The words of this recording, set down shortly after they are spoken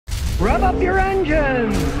Rev up your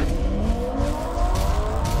engines!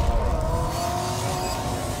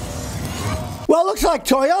 Well, it looks like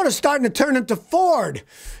Toyota's starting to turn into Ford.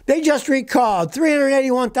 They just recalled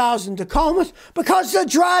 381,000 Tacomas because the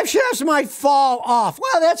drive shafts might fall off.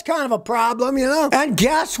 Well, that's kind of a problem, you know. And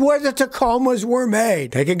guess where the Tacomas were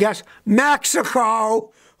made? Take a guess.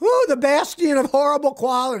 Mexico. Ooh, the bastion of horrible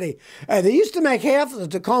quality. They used to make half of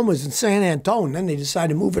the Tacomas in San Antonio, then they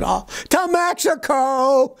decided to move it all to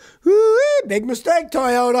Mexico. Ooh, big mistake,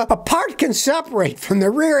 Toyota. A part can separate from the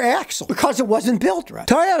rear axle because it wasn't built right.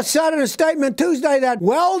 Toyota said in a statement Tuesday that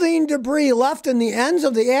welding debris left in the ends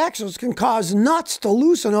of the axles can cause nuts to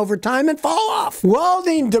loosen over time and fall off.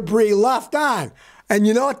 Welding debris left on. And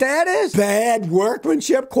you know what that is? Bad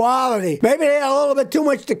workmanship quality. Maybe they had a little bit too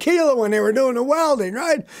much tequila when they were doing the welding,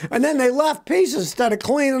 right? And then they left pieces instead of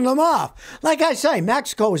cleaning them off. Like I say,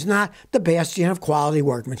 Mexico is not the bastion of quality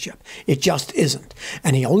workmanship. It just isn't.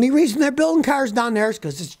 And the only reason they're building cars down there is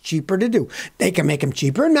because it's cheaper to do. They can make them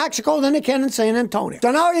cheaper in Mexico than they can in San Antonio.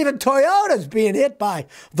 So now even Toyota's being hit by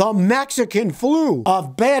the Mexican flu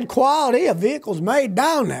of bad quality of vehicles made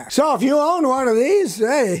down there. So if you own one of these,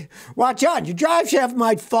 hey, watch out. Your drive shaft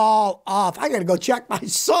might fall off. I gotta go check my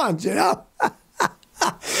sons, you know.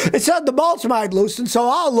 It said the bolts might loosen, so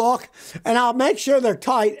I'll look and I'll make sure they're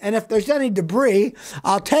tight. And if there's any debris,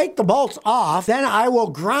 I'll take the bolts off. Then I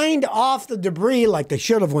will grind off the debris like they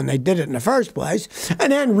should have when they did it in the first place,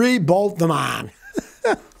 and then re-bolt them on.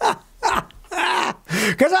 Because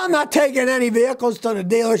I'm not taking any vehicles to the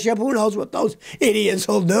dealership. Who knows what those idiots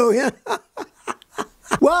will do, you know?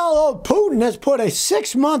 Well, old Putin has put a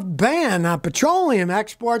 6-month ban on petroleum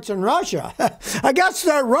exports in Russia. I guess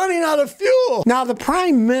they're running out of fuel. Now, the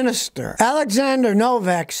Prime Minister, Alexander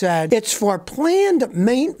Novak, said it's for planned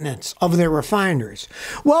maintenance of their refineries.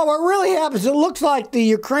 Well, what really happens, it looks like the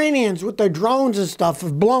Ukrainians with their drones and stuff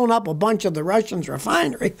have blown up a bunch of the Russians'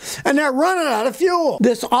 refinery, and they're running out of fuel.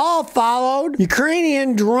 This all followed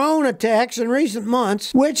Ukrainian drone attacks in recent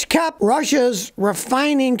months, which kept Russia's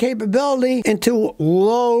refining capability into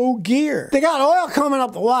low gear. They got oil coming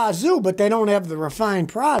up the wazoo, but they don't have the refined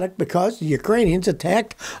product because the Ukrainians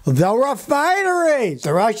attacked the refineries.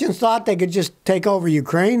 The Russians thought they could just take over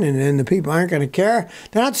Ukraine and then the people aren't going to care.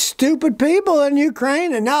 They're not stupid people in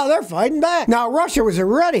Ukraine, and now they're fighting back. Now, Russia was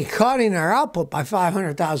already cutting their output by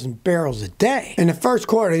 500,000 barrels a day. In the first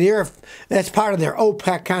quarter of the year, that's part of their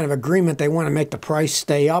OPEC kind of agreement. They want to make the price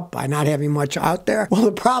stay up by not having much out there. Well,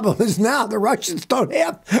 the problem is now the Russians don't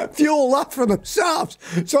have fuel left for themselves.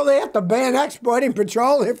 So they have to ban exporting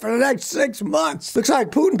petroleum for the next 6 months. Looks like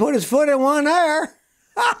Putin put his foot in one there.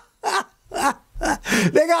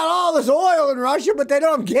 They got all this oil in Russia, but they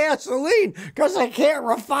don't have gasoline because they can't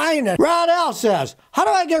refine it. Rod L says, how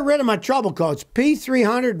do I get rid of my trouble codes?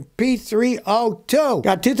 P300 and P302.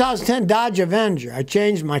 Got 2010 Dodge Avenger. I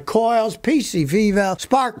changed my coils, PCV valve,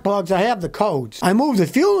 spark plugs. I have the codes. I moved the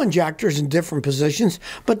fuel injectors in different positions,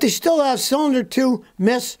 but they still have cylinder 2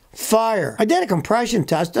 misfire. I did a compression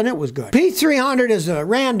test and it was good. P300 is a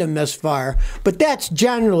random misfire, but that's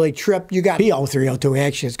generally tripped. You got P0302,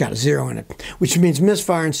 actually it's got a 0 in it, which means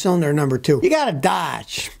misfire in cylinder number 2. You got a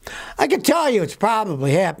Dodge. I can tell you it's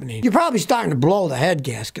probably happening. You're probably starting to blow the head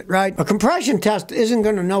gasket, right? A compression test isn't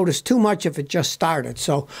going to notice too much if it just started.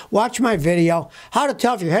 So watch my video, how to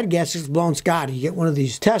tell if your head gasket's blown, Scotty. You get one of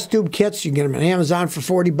these test tube kits. You can get them on Amazon for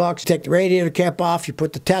 40 bucks. You take the radiator cap off, you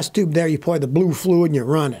put the test tube there, you pour the blue fluid and you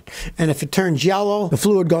run it. And if it turns yellow, the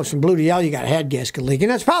fluid goes from blue to yellow, you got a head gasket leak.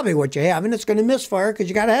 And that's probably what you have. And it's going to misfire because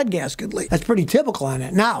you got a head gasket leak. That's pretty typical on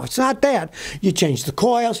it. Now, it's not that. You change the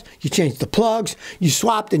coils, you change the plugs, you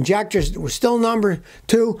swapped injectors that were still number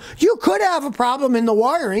 2. You could have a problem in the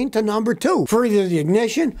wiring to number 2 for either the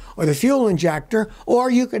ignition or the fuel injector, or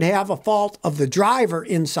you could have a fault of the driver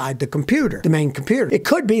inside the computer, the main computer. It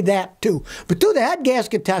could be that too. But do the head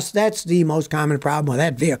gasket test. That's the most common problem with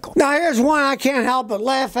that vehicle. Now, here's one I can't help but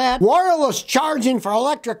laugh at. Wireless charging for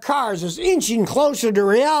electric cars is inching closer to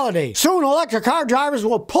reality. Soon, electric car drivers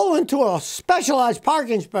will pull into a specialized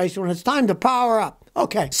parking space when it's time to power up.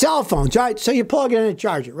 Okay, cell phones, right? So you plug it in and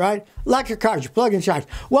charge it, right? Electric cars, you plug in and charge.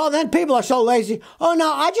 Well, then people are so lazy. Oh,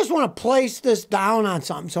 no, I just want to place this down on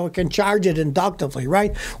something so it can charge it inductively,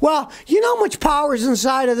 right? Well, you know how much power is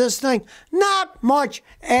inside of this thing? Not much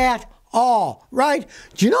at all, right?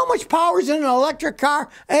 Do you know how much power is in an electric car?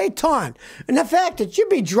 A ton. And the fact that you'd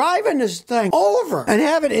be driving this thing over and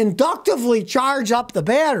have it inductively charge up the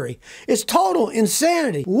battery is total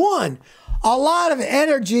insanity. One, a lot of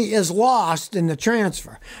energy is lost in the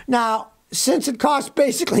transfer. Now, since it costs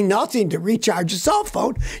basically nothing to recharge a cell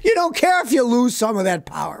phone, you don't care if you lose some of that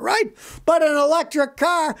power, right? But an electric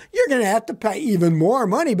car, you're going to have to pay even more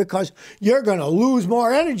money because you're going to lose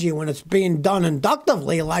more energy when it's being done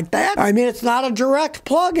inductively like that. I mean, it's not a direct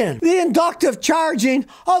plug-in. The inductive charging,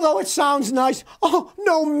 although it sounds nice, oh,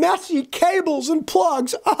 no messy cables and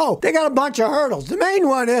plugs. Oh, they got a bunch of hurdles. The main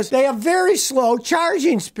one is they have very slow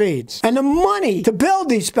charging speeds. And the money to build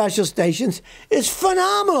these special stations is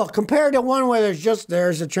phenomenal compared to one where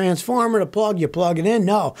there's a transformer to plug, you plug it in.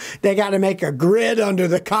 No, they got to make a grid under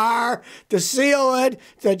the car to seal it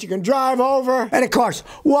so that you can drive over. And of course,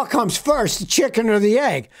 what comes first, the chicken or the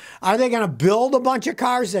egg? Are they going to build a bunch of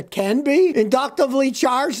cars that can be inductively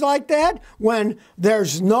charged like that when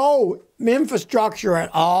there's no infrastructure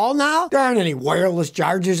at all now? There aren't any wireless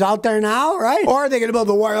chargers out there now, right? Or are they going to build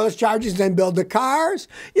the wireless chargers and then build the cars?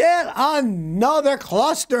 Yet another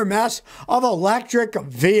cluster mess of electric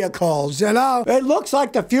vehicles, you know? It looks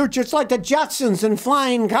like the future. It's like the Jetsons and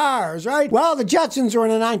flying cars, right? Well, the Jetsons were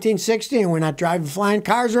in the 1960s and we're not driving flying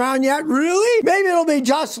cars around yet. Really? Maybe it'll be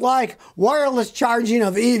just like wireless charging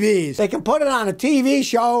of EVs. They can put it on a TV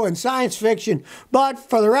show and science fiction, but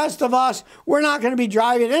for the rest of us, we're not going to be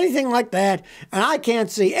driving anything like that, and I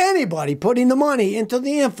can't see anybody putting the money into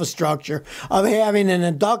the infrastructure of having an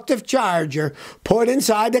inductive charger put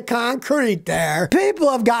inside the concrete there. People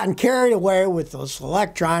have gotten carried away with this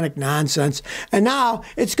electronic nonsense, and now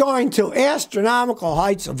it's going to astronomical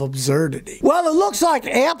heights of absurdity. Well, it looks like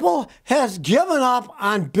Apple has given up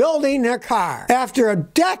on building their car. After a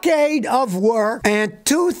decade of work and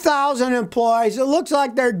 2,000 employees, it looks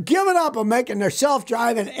like they're giving up on making their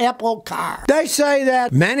self-driving Apple car. They say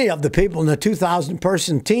that many of the people in the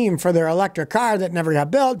 2,000-person team for their electric car that never got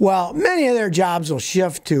built, well, many of their jobs will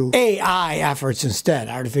shift to AI efforts instead,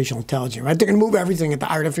 artificial intelligence, right? They're going to move everything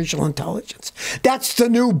into artificial intelligence. That's the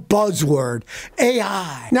new buzzword,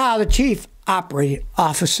 AI. Now, the chief operating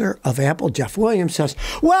officer of Apple, Jeff Williams, says,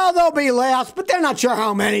 well, there'll be layoffs, but they're not sure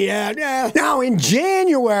how many yet. Now, in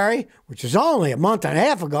January, which is only a month and a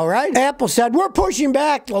half ago, right? Apple said, we're pushing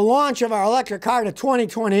back the launch of our electric car to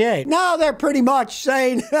 2028. Now they're pretty much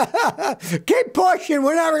saying, keep pushing,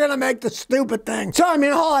 we're never going to make the stupid thing. So, I mean,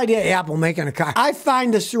 the whole idea of Apple making a car, I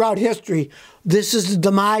find this throughout history. This is the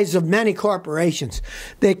demise of many corporations.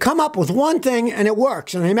 They come up with one thing and it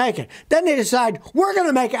works and they make it. Then they decide, we're going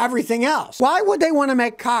to make everything else. Why would they want to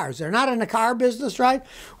make cars? They're not in the car business, right?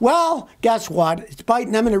 Well, guess what? It's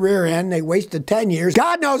biting them in the rear end. They wasted 10 years.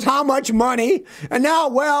 God knows how much money. And now,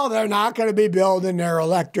 well, they're not going to be building their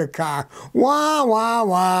electric car. Wah, wah,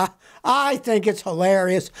 wah. I think it's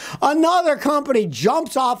hilarious. Another company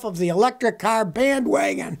jumps off of the electric car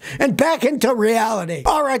bandwagon and back into reality.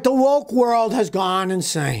 All right, the woke world has gone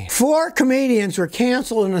insane. 4 comedians were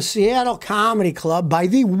canceled in a Seattle comedy club by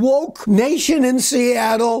the woke nation in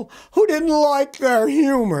Seattle who didn't like their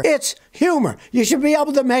humor. It's humor. You should be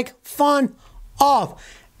able to make fun of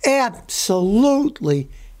absolutely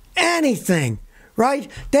anything.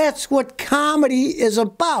 Right? That's what comedy is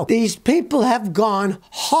about. These people have gone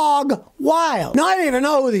hog wild. Now, I don't even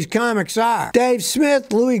know who these comics are. Dave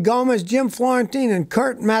Smith, Louis Gomez, Jim Florentine, and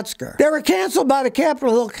Kurt Metzger. They were canceled by the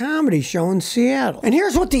Capitol Hill Comedy Show in Seattle. And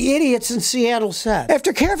here's what the idiots in Seattle said.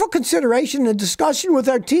 After careful consideration and discussion with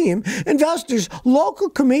our team, investors, local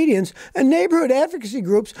comedians, and neighborhood advocacy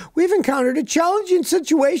groups, we've encountered a challenging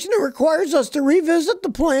situation that requires us to revisit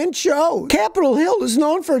the planned show. Capitol Hill is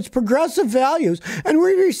known for its progressive values, and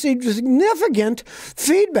we received significant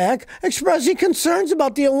feedback expressing concerns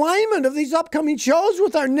about the alignment of these upcoming shows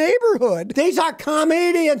with our neighborhood. These are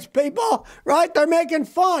comedians, people, right? They're making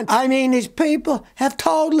fun. I mean, these people have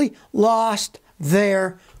totally lost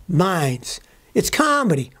their minds. It's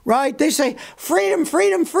comedy, right? They say, freedom,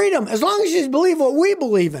 freedom, freedom, as long as you believe what we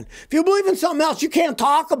believe in. If you believe in something else, you can't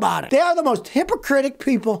talk about it. They are the most hypocritic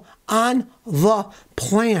people on the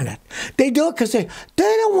planet. They do it because they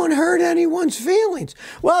don't want to hurt anyone's feelings.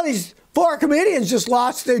 Well, these 4 comedians just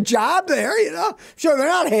lost their job there, you know. Sure, they're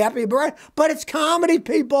not happy, but it's comedy,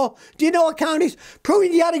 people. Do you know what comedy's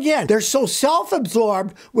proving yet again? They're so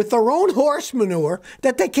self-absorbed with their own horse manure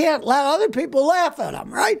that they can't let other people laugh at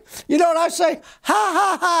them, right? You know what I say? Ha,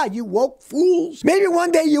 ha, ha, you woke fools. Maybe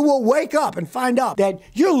one day you will wake up and find out that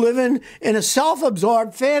you're living in a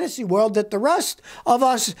self-absorbed fantasy world that the rest of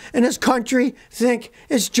us in this country think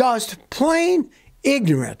is just plain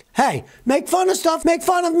ignorant. Hey, make fun of stuff, make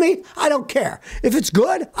fun of me, I don't care. If it's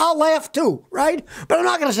good, I'll laugh too, right? But I'm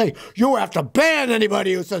not going to say, you have to ban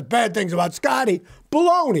anybody who says bad things about Scotty.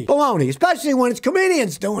 Baloney. Baloney, especially when it's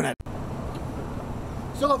comedians doing it.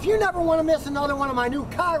 So if you never want to miss another one of my new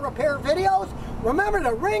car repair videos, remember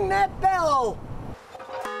to ring that bell.